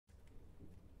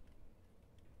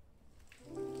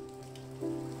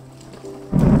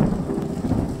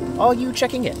Are you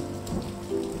checking in?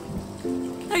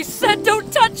 I said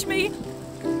don't touch me!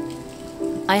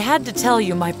 I had to tell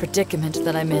you my predicament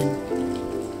that I'm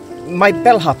in. My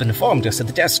bellhop informed us at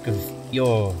the desk of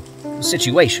your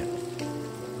situation.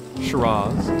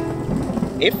 Shiraz?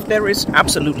 If there is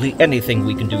absolutely anything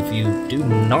we can do for you, do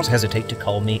not hesitate to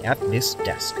call me at this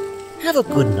desk. Have a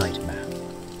good night,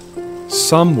 ma'am.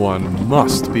 Someone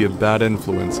must be a bad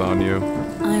influence on you.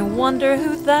 I wonder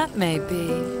who that may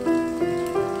be.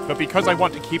 But because I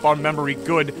want to keep our memory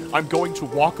good, I'm going to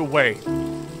walk away.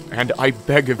 And I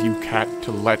beg of you, Cat,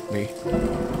 to let me.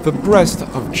 The breast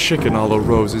of chicken a la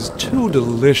rose is too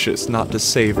delicious not to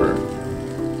savor.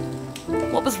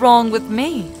 What was wrong with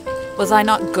me? Was I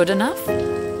not good enough?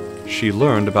 She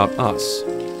learned about us.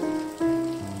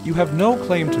 You have no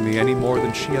claim to me any more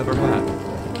than she ever had.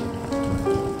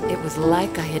 It was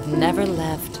like I had never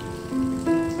left.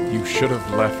 You should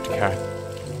have left, Cat.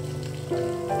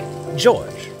 George,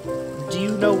 do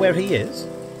you know where he is?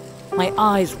 My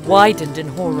eyes widened in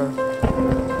horror.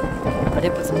 But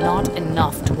it was not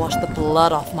enough to wash the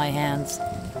blood off my hands.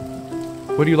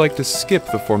 Would you like to skip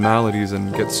the formalities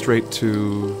and get straight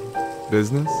to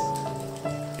business?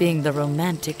 Being the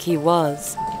romantic he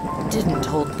was, didn't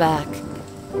hold back.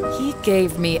 He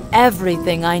gave me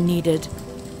everything I needed.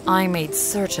 I made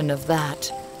certain of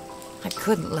that. I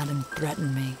couldn't let him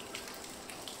threaten me.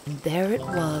 And there it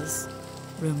was,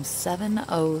 room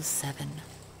 707.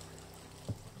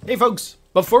 Hey folks,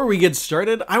 before we get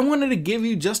started, I wanted to give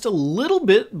you just a little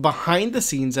bit behind the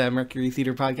scenes at Mercury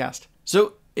Theater Podcast.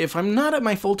 So, if I'm not at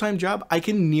my full-time job, I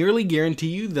can nearly guarantee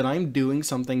you that I'm doing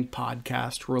something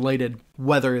podcast related.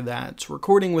 Whether that's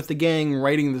recording with the gang,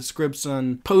 writing the scripts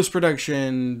on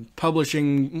post-production,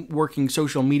 publishing, working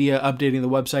social media, updating the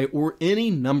website, or any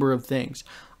number of things.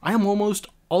 I am almost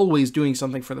always doing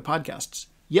something for the podcasts.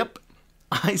 Yep,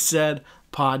 I said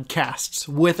podcasts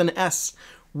with an S.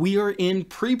 We are in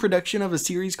pre-production of a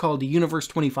series called Universe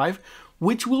 25,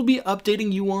 which we'll be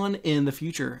updating you on in the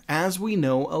future, as we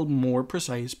know a more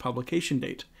precise publication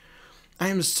date. I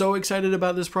am so excited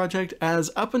about this project, as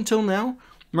up until now,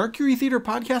 Mercury Theater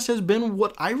Podcast has been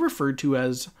what I refer to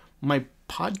as my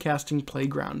podcasting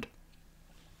playground.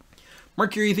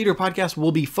 Mercury Theater Podcast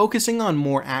will be focusing on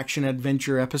more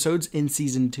action-adventure episodes in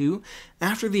Season 2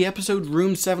 after the episode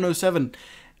Room 707.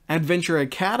 Adventure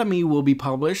Academy will be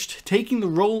published, taking the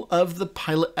role of the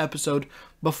pilot episode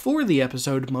before the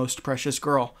episode Most Precious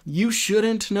Girl. You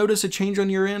shouldn't notice a change on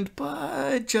your end,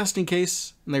 but just in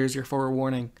case, there's your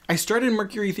forewarning. I started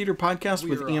Mercury Theater Podcast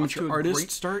with amateur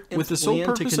artists with the sole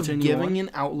purpose of giving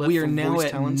an outlet. We are now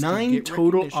at 9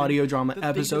 total audio drama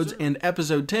episodes, and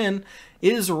episode 10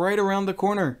 is right around the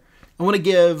corner. I want to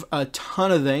give a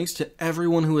ton of thanks to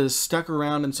everyone who has stuck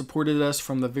around and supported us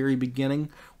from the very beginning.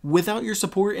 Without your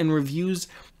support and reviews,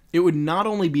 it would not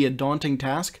only be a daunting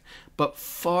task, but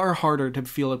far harder to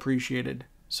feel appreciated.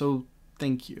 So,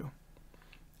 thank you.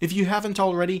 If you haven't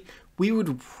already, we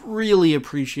would really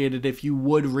appreciate it if you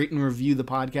would rate and review the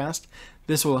podcast.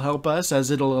 This will help us, as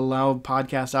it'll allow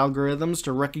podcast algorithms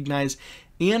to recognize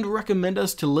and recommend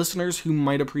us to listeners who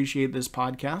might appreciate this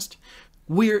podcast.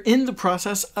 We're in the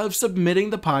process of submitting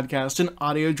the podcast in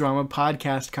audio drama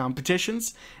podcast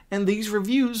competitions, and these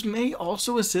reviews may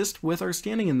also assist with our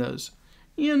standing in those.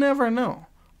 You never know.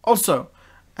 Also,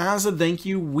 as a thank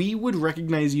you, we would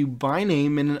recognize you by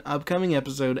name in an upcoming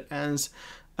episode as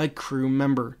a crew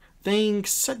member.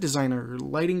 Thanks, set designer,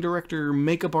 lighting director,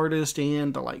 makeup artist,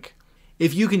 and the like.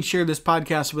 If you can share this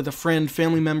podcast with a friend,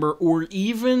 family member, or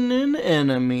even an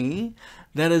enemy,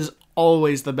 that is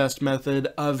always the best method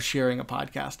of sharing a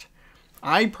podcast.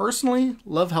 I personally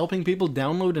love helping people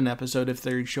download an episode if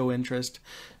they show interest,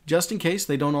 just in case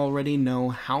they don't already know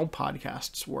how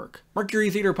podcasts work. Mercury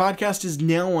Theater Podcast is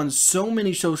now on so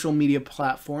many social media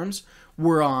platforms.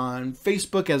 We're on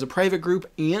Facebook as a private group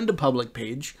and a public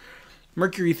page,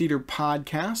 Mercury Theater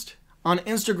Podcast, on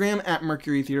Instagram at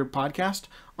Mercury Theater Podcast,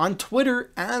 on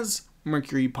Twitter as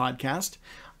Mercury Podcast.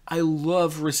 I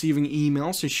love receiving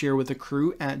emails to share with the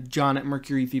crew at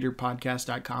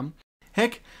john@mercurytheaterpodcast.com.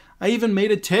 Heck, I even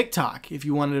made a TikTok if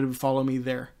you wanted to follow me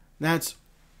there. That's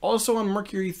also on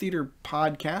Mercury Theater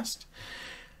Podcast.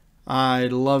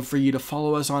 I'd love for you to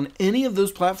follow us on any of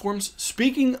those platforms.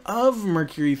 Speaking of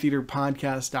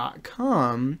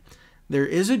mercurytheaterpodcast.com, there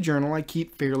is a journal I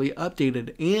keep fairly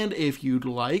updated, and if you'd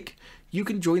like, you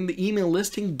can join the email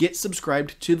list and get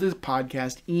subscribed to the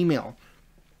podcast email.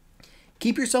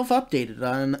 Keep yourself updated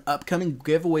on upcoming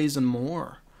giveaways and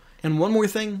more. And one more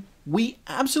thing, we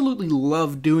absolutely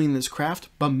love doing this craft,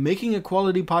 but making a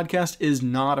quality podcast is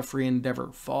not a free endeavor,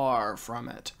 far from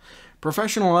it.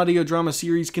 Professional audio drama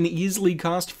series can easily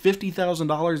cost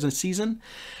 $50,000 a season.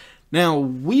 Now,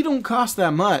 we don't cost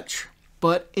that much,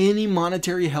 but any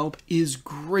monetary help is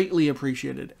greatly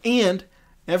appreciated. And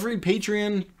every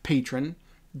Patreon patron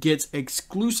gets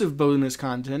exclusive bonus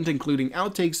content, including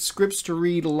outtakes, scripts to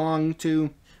read along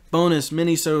to, bonus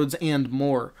minisodes, and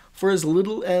more, for as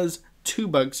little as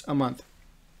 $2 a month.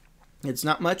 It's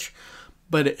not much,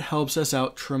 but it helps us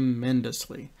out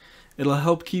tremendously. It'll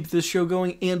help keep this show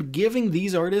going and giving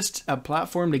these artists a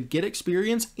platform to get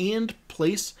experience and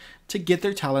place to get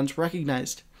their talents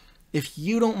recognized. If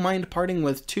you don't mind parting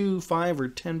with $2, $5, or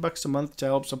 $10 a month to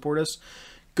help support us,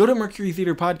 go to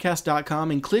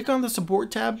mercurytheaterpodcast.com and click on the support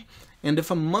tab. And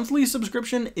if a monthly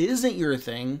subscription isn't your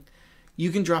thing, you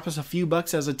can drop us a few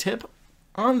bucks as a tip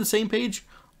on the same page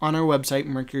on our website,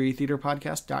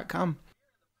 mercurytheaterpodcast.com.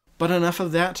 But enough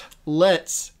of that.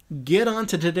 Let's get on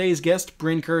to today's guest,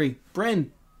 Bryn Curry.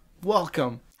 Bryn,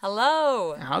 welcome.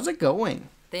 Hello. How's it going?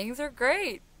 Things are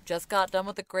great. Just got done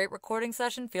with a great recording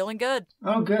session. Feeling good.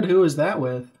 Oh, good. Who was that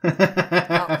with?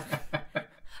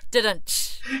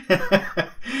 Didn't.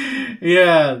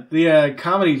 Yeah, the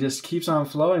comedy just keeps on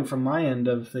flowing from my end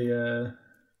of the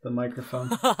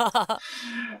microphone.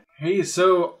 Hey,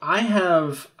 so I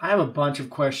have a bunch of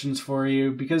questions for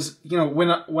you because, you know,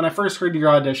 when I first heard your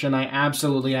audition, I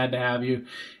absolutely had to have you.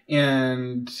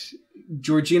 And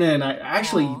Georgina and I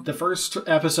actually the first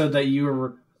episode that you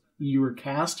were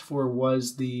cast for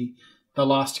was the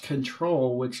Lost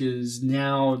Control, which is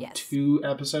now 2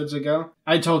 episodes ago.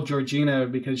 I told Georgina,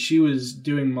 because she was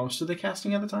doing most of the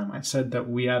casting at the time, I said that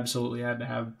we absolutely had to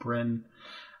have Bryn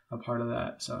a part of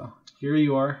that. So here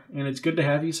you are, and it's good to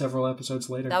have you several episodes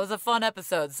later. That was a fun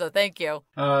episode, so thank you.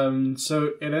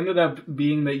 So it ended up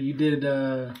being that you did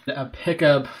a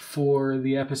pickup for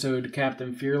the episode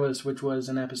Captain Fearless, which was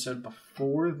an episode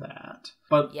before that.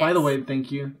 But by the way,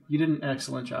 thank you. You did an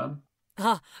excellent job.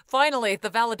 Finally, the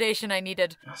validation I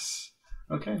needed. Yes.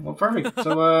 Okay, well, perfect.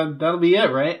 So that'll be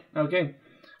it, right? Okay.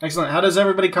 Excellent. How does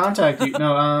everybody contact you?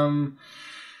 No,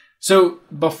 so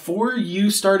before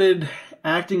you started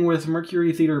acting with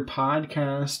Mercury Theater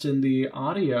Podcast in the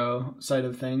audio side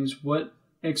of things, what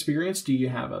experience do you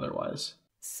have otherwise?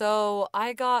 So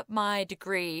I got my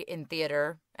degree in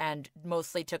theater and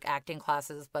mostly took acting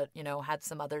classes, but, you know, had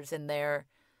some others in there.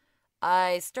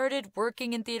 I started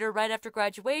working in theater right after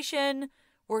graduation,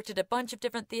 worked at a bunch of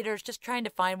different theaters, just trying to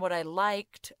find what I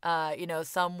liked. You know,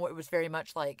 some it was very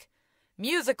much like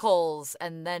musicals,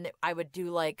 and then I would do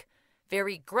like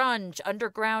very grunge,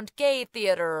 underground gay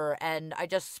theater, and I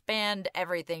just spanned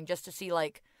everything just to see,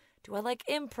 like, do I like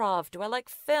improv? Do I like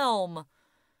film?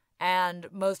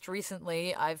 And most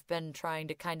recently, I've been trying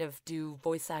to kind of do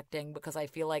voice acting because I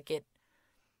feel like it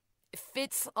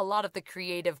fits a lot of the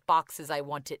creative boxes I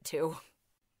want it to.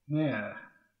 Yeah.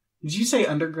 Did you say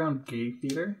underground gay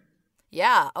theater?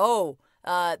 Yeah. Oh,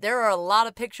 there are a lot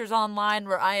of pictures online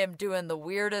where I am doing the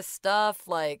weirdest stuff,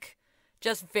 like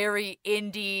just very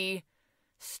indie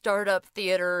startup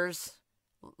theaters,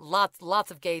 lots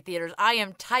of gay theaters. I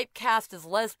am typecast as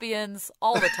lesbians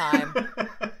all the time.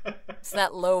 It's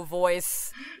that low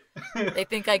voice. They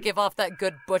think I give off that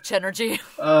good butch energy.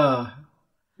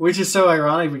 Which is so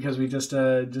ironic because we just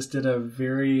did a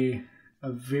very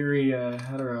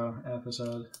hetero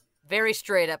episode. Very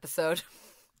straight episode.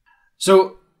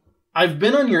 So I've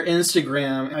been on your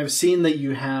Instagram. I've seen that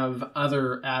you have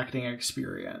other acting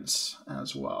experience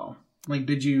as well. Like,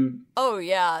 did you? Oh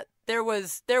yeah, there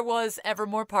was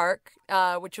Evermore Park,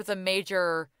 which was a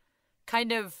major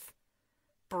kind of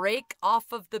break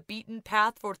off of the beaten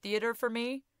path for theater for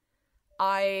me.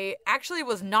 I actually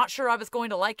was not sure I was going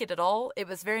to like it at all. It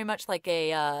was very much like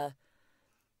a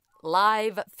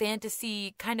live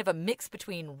fantasy, kind of a mix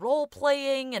between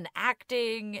role-playing and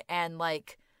acting, and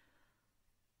like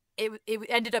it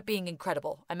ended up being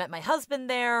incredible. I met my husband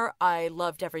there. I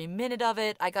loved every minute of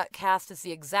it. I got cast as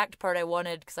the exact part I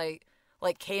wanted because I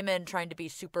like came in trying to be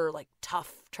super like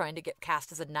tough, trying to get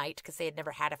cast as a knight because they had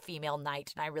never had a female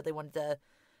knight, and I really wanted to,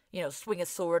 you know, swing a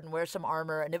sword and wear some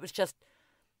armor, and it was just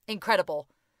incredible.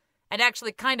 And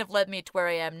actually kind of led me to where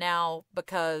I am now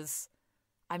because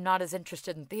I'm not as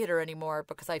interested in theater anymore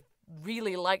because I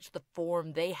really liked the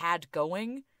form they had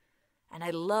going. And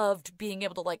I loved being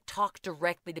able to, like, talk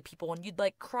directly to people, and you'd,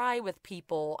 like, cry with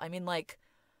people. I mean, like,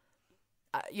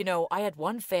 you know, I had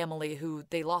one family who,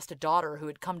 they lost a daughter who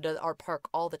had come to our park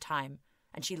all the time,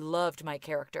 and she loved my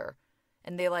character.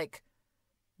 And they, like,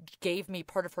 gave me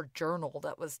part of her journal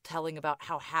that was telling about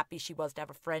how happy she was to have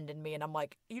a friend in me. And I'm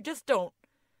like, you just don't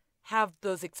have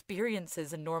those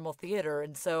experiences in normal theater.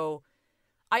 And so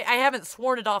I haven't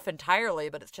sworn it off entirely,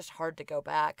 but it's just hard to go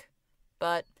back.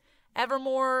 But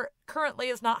Evermore currently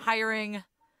is not hiring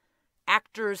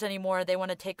actors anymore. They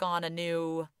want to take on a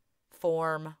new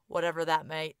form, whatever that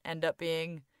might end up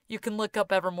being. You can look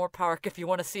up Evermore Park if you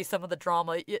want to see some of the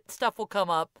drama. Stuff will come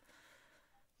up.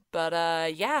 But,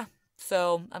 yeah.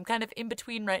 So I'm kind of in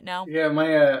between right now. Yeah,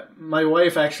 my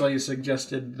wife actually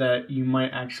suggested that you might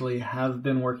actually have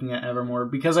been working at Evermore,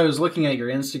 because I was looking at your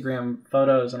Instagram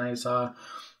photos and I saw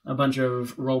a bunch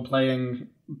of role-playing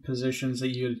positions that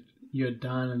you had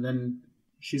done, and then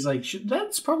she's like,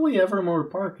 that's probably Evermore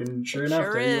Park, and sure enough,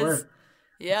 sure there is. you were.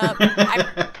 Yeah,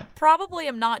 I probably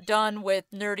am not done with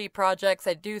nerdy projects.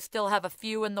 I do still have a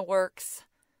few in the works,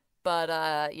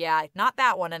 but yeah, not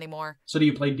that one anymore. So do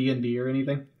you play D&D or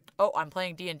anything? Oh, I'm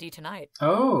playing D&D tonight.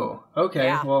 Oh, okay.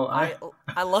 Yeah, well,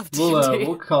 I love D&D.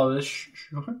 We'll call this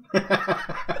short.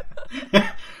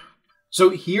 So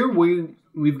here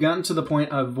we've gotten to the point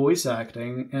of voice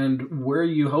acting, and where are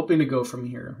you hoping to go from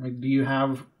here? Like, do you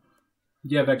have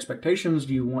expectations?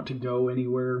 Do you want to go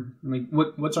anywhere? Like,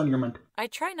 what's on your mind? I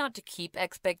try not to keep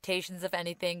expectations of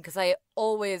anything, because I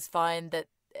always find that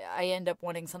I end up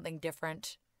wanting something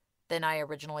different than I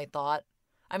originally thought.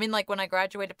 I mean, like, when I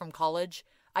graduated from college,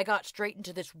 I got straight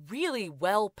into this really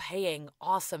well-paying,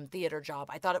 awesome theater job.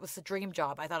 I thought it was the dream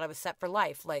job. I thought I was set for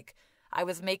life. Like, I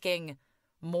was making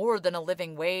more than a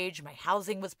living wage. My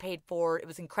housing was paid for. It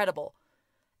was incredible.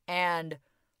 And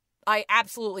I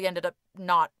absolutely ended up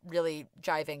not really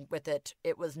jiving with it.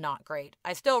 It was not great.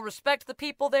 I still respect the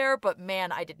people there, but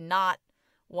man, I did not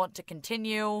want to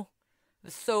continue. I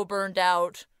was so burned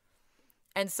out.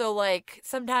 And so, like,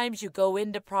 sometimes you go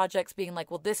into projects being like,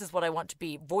 well, this is what I want to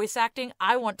be. Voice acting,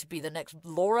 I want to be the next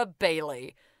Laura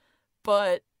Bailey.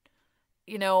 But,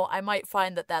 you know, I might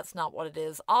find that that's not what it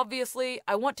is. Obviously,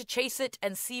 I want to chase it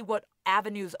and see what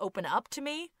avenues open up to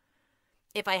me.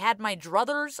 If I had my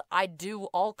druthers, I'd do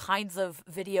all kinds of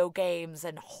video games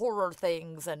and horror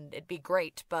things, and it'd be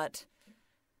great, but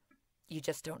you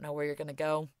just don't know where you're going to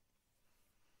go.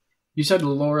 You said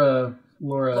Laura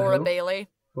who? Bailey.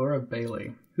 Laura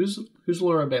Bailey. Who's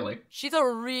Laura Bailey? She's a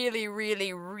really,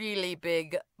 really, really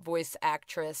big voice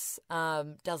actress.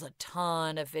 Does a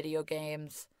ton of video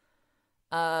games.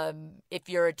 If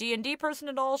you're a D&D person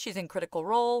at all, she's in Critical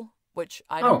Role, which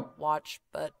I don't watch,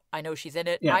 but I know she's in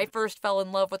it. Yeah. I first fell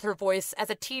in love with her voice as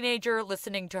a teenager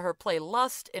listening to her play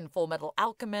Lust in Full Metal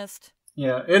Alchemist.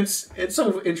 Yeah, it's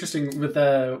so interesting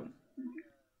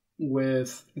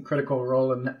with Critical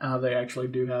Role and how they actually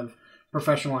do have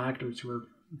professional actors who are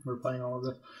playing all of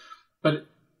this. But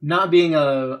not being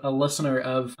a listener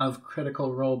of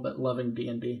Critical Role, but loving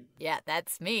D&D. Yeah,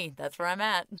 that's me. That's where I'm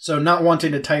at. So not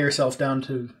wanting to tie yourself down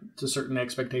to certain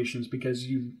expectations, because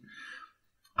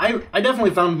I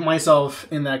definitely found myself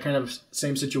in that kind of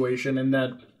same situation, in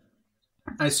that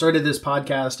I started this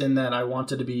podcast in that I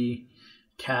wanted to be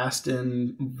cast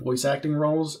in voice acting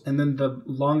roles. And then the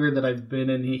longer that I've been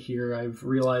in here, I've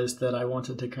realized that I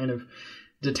wanted to kind of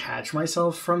detach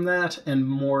myself from that and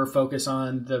more focus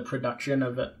on the production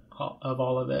of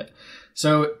all of it.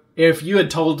 So if you had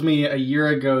told me a year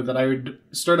ago that I would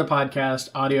start a podcast,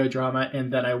 audio drama,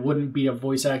 and that I wouldn't be a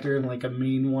voice actor, like a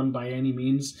main one by any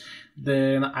means,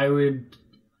 then I would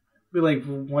be like,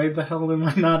 why the hell am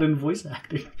I not in voice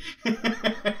acting?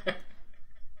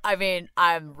 I mean,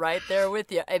 I'm right there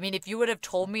with you. I mean, if you would have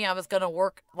told me I was going to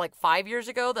work like 5 years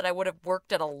ago, that I would have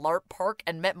worked at a LARP park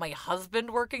and met my husband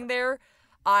working there,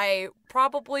 I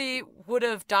probably would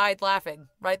have died laughing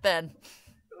right then.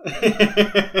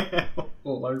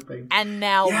 LARPing. And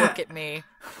now look at me.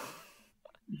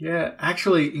 Yeah,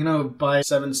 actually, by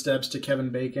 7 Steps to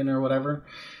Kevin Bacon or whatever,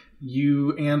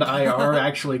 you and I are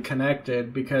actually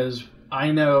connected, because I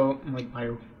know, like,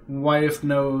 my wife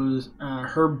knows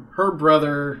her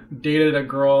brother dated a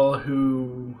girl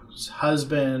whose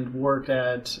husband worked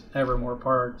at Evermore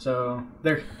Park, so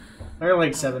they're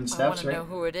like 7 steps, right? I want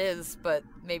to know who it is, but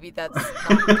maybe that's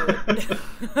not good.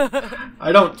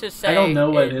 I don't know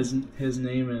what his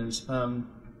name is.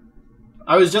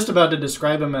 I was just about to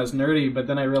describe him as nerdy, but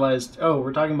then I realized,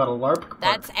 we're talking about a LARP park.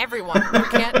 That's everyone. You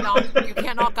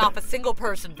can't knock off a single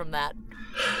person from that.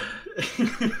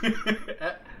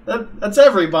 That's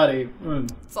everybody.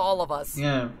 It's all of us.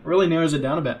 Yeah, really narrows it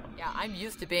down a bit. Yeah, I'm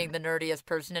used to being the nerdiest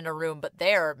person in a room, but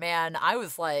there, man, I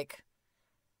was like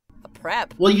a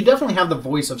prep. Well, you definitely have the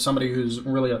voice of somebody who's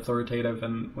really authoritative,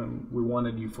 and when we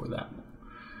wanted you for that.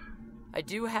 I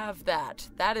do have that.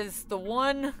 That is the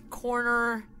one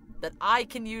corner that I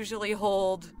can usually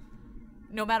hold,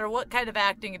 no matter what kind of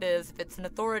acting it is. If it's an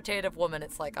authoritative woman,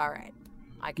 it's like, all right.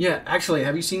 Yeah, actually,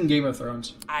 have you seen Game of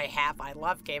Thrones? I have. I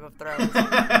love Game of Thrones.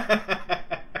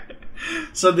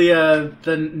 So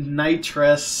the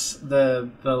knightress, the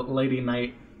lady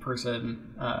knight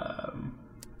person,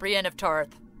 Brienne of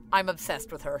Tarth. I'm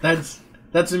obsessed with her.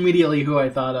 That's immediately who I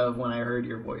thought of when I heard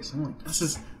your voice. I'm like, this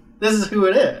is who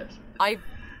it is. I've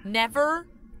never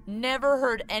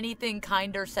heard anything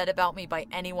kinder said about me by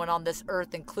anyone on this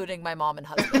earth, including my mom and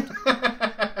husband.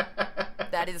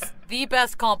 That is the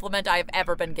best compliment I've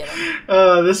ever been given.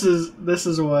 This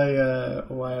is why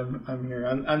I'm here.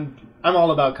 I'm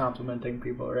all about complimenting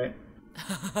people, right?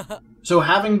 So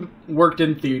having worked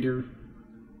in theater,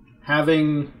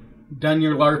 having done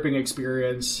your LARPing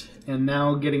experience, and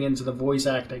now getting into the voice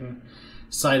acting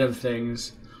side of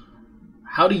things,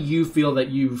 how do you feel that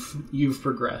you've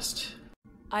progressed?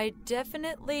 I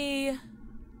definitely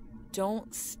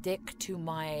don't stick to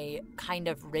my kind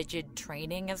of rigid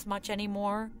training as much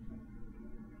anymore.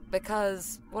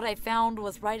 Because what I found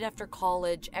was right after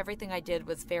college, everything I did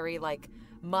was very like,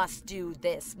 must do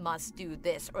this,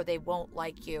 or they won't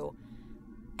like you.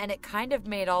 And it kind of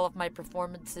made all of my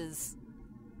performances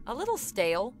a little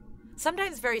stale.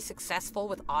 Sometimes very successful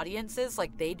with audiences,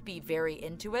 like they'd be very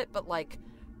into it, but like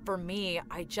for me,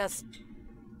 I just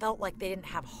felt like they didn't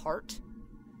have heart.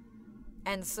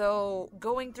 And so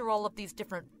going through all of these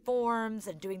different forms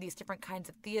and doing these different kinds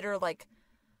of theater, like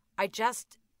I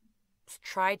just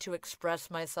try to express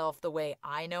myself the way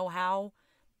I know how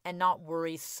and not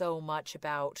worry so much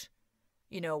about,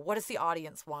 what does the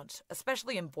audience want?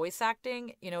 Especially in voice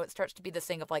acting, it starts to be this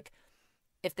thing of like,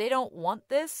 if they don't want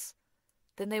this,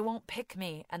 then they won't pick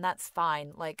me, and that's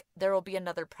fine. Like, there will be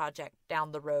another project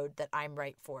down the road that I'm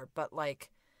right for, but like,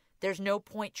 there's no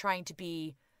point trying to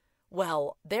be,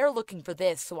 well, they're looking for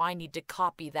this, so I need to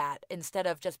copy that, instead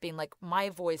of just being like, my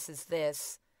voice is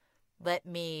this, let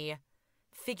me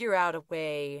figure out a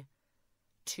way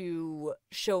to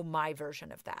show my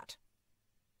version of that.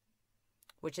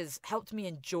 Which has helped me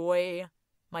enjoy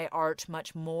my art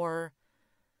much more,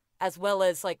 as well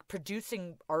as like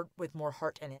producing art with more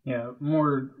heart in it. Yeah,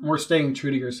 more staying true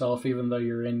to yourself, even though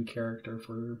you're in character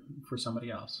for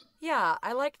somebody else. Yeah,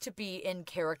 I like to be in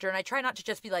character, and I try not to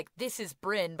just be like, this is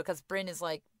Bryn, because Bryn is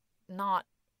like not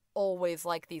always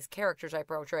like these characters I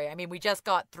portray. I mean, we just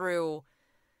got through,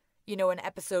 an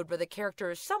episode where the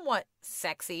character is somewhat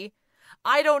sexy.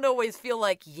 I don't always feel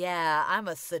like, yeah, I'm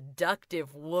a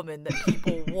seductive woman that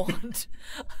people want.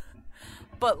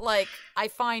 But, like, I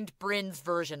find Bryn's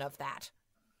version of that.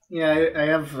 Yeah, I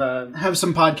have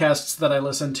some podcasts that I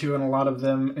listen to, and a lot of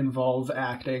them involve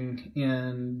acting,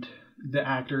 and the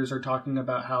actors are talking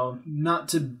about how not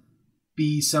to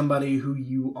be somebody who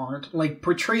you aren't. Like,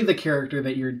 portray the character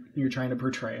that you're trying to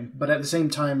portray, but at the same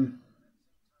time,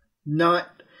 not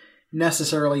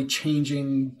necessarily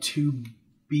changing to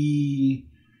be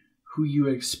who you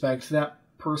expect that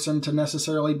person to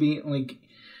necessarily be.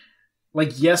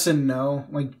 Like yes and no.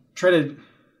 Like, try to,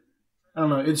 I don't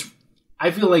know.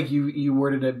 I feel like you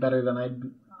worded it better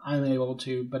than I'm able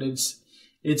to, but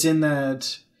it's in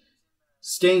that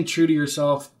staying true to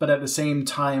yourself, but at the same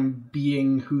time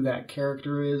being who that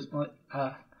character is.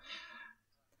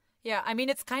 Yeah, I mean,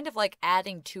 it's kind of like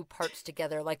adding two parts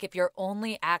together. Like, if you're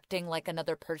only acting like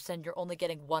another person, you're only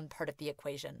getting one part of the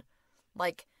equation.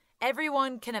 Like,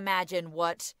 everyone can imagine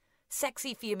what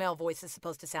sexy female voice is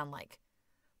supposed to sound like.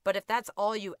 But if that's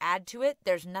all you add to it,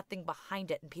 there's nothing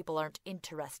behind it and people aren't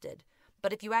interested.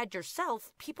 But if you add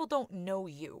yourself, people don't know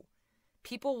you.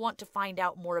 People want to find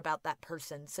out more about that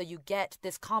person. So you get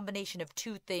this combination of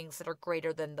two things that are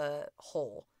greater than the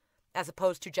whole, as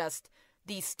opposed to just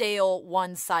the stale,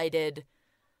 one-sided,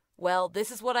 well,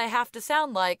 this is what I have to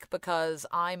sound like because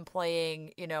I'm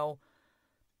playing,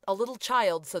 a little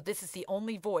child, so this is the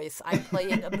only voice. I'm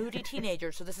playing a moody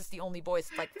teenager, so this is the only voice.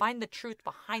 Like, find the truth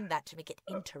behind that to make it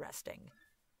interesting.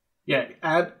 Yeah,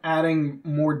 adding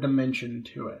more dimension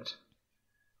to it.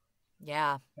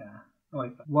 Yeah. Yeah, I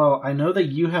like that. Well, I know that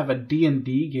you have a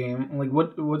D&D game. Like,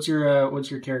 what's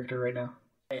your character right now?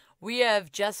 We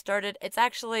have just started. It's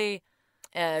actually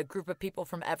a group of people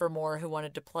from Evermore who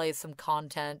wanted to play some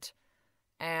content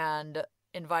and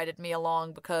invited me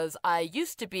along because I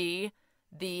used to be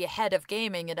the head of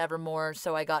gaming at Evermore,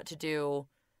 so I got to do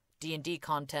D&D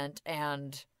content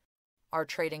and our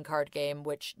trading card game,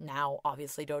 which now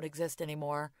obviously don't exist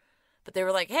anymore. But they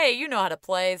were like, hey, you know how to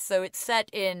play. So it's set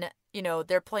in,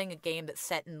 they're playing a game that's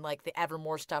set in like the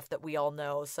Evermore stuff that we all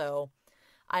know. So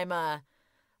I'm a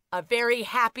very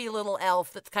happy little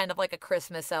elf that's kind of like a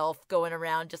Christmas elf going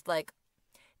around just like,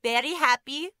 very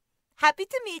happy. Happy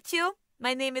to meet you.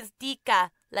 My name is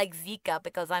Dika, like Zika,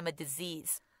 because I'm a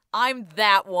disease. I'm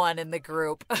that one in the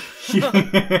group. You have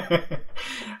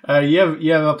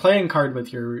a playing card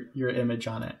with your image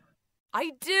on it.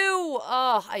 I do.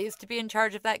 Oh, I used to be in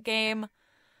charge of that game.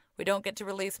 We don't get to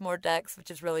release more decks, which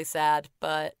is really sad,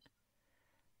 but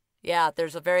Yeah,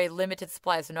 there's a very limited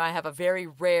supply, so now I have a very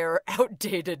rare,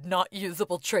 outdated, not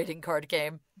usable trading card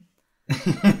game.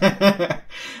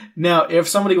 Now, if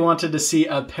somebody wanted to see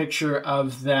a picture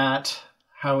of that,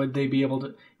 how would they be able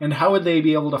to? And how would they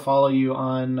be able to follow you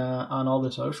on all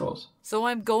the socials? So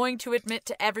I'm going to admit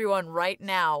to everyone right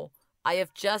now, I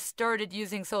have just started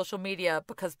using social media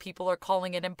because people are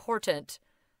calling it important.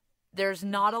 There's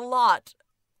not a lot,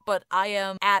 but I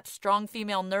am at Strong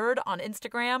Female Nerd on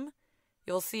Instagram.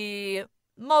 You'll see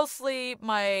mostly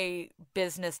my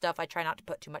business stuff. I try not to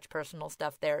put too much personal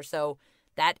stuff there, so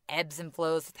that ebbs and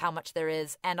flows with how much there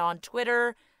is. And on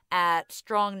Twitter, at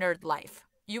Strong Nerd Life.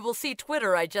 You will see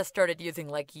Twitter I just started using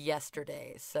like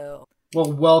yesterday, so...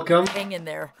 Well, welcome. Hang in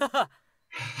there.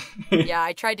 Yeah,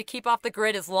 I tried to keep off the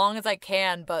grid as long as I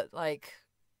can, but like,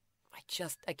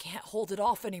 I can't hold it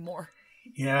off anymore.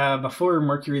 Yeah, before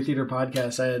Mercury Theater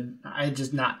Podcast, I had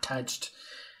just not touched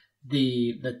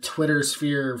the Twitter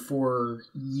sphere for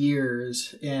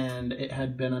years, and it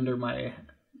had been under my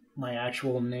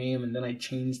actual name, and then I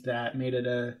changed that, made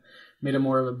it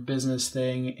more of a business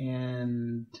thing,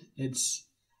 and it's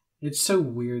so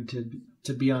weird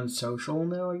to be on social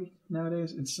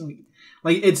nowadays. It's so,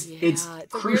 like it's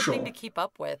crucial. A weird thing to keep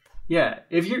up with. Yeah,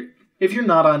 if you're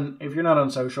not on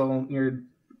social,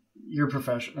 you're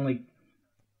professional. Like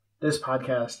this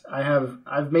podcast,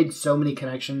 I've made so many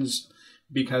connections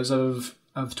because of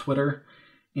Twitter,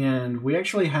 and we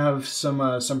actually have some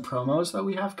promos that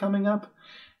we have coming up,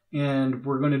 and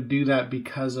we're going to do that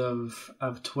because of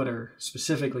Twitter,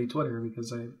 specifically Twitter,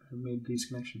 because I've made these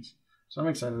connections. So I'm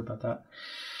excited about that.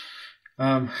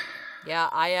 Yeah,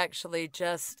 I actually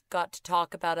just got to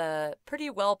talk about a pretty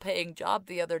well-paying job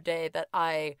the other day that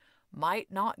I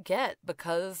might not get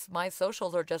because my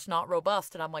socials are just not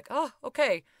robust. And I'm like, oh,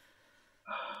 okay.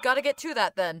 Got to get to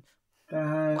that then.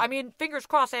 I mean, fingers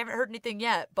crossed I haven't heard anything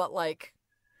yet, but like,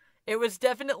 it was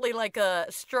definitely like a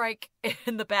strike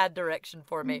in the bad direction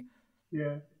for me.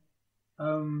 Yeah.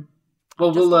 Well,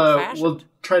 we'll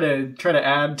try to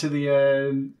add to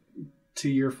the to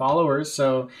your followers.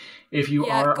 So if you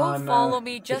are go on, follow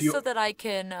me just so that I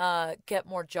can get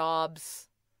more jobs.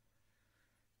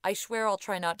 I swear I'll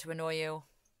try not to annoy you.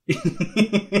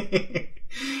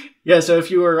 Yeah, so if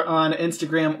you are on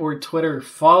Instagram or Twitter,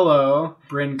 follow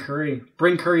Bryn Curry.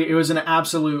 Bryn Curry, it was an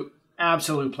absolute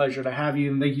pleasure to have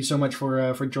you, and thank you so much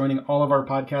for joining all of our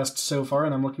podcasts so far,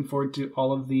 and I'm looking forward to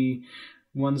all of the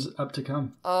ones up to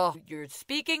come. Oh, you're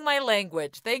speaking my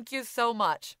language. Thank you so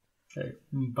much. Okay,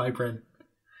 bye, Bryn.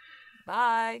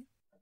 Bye.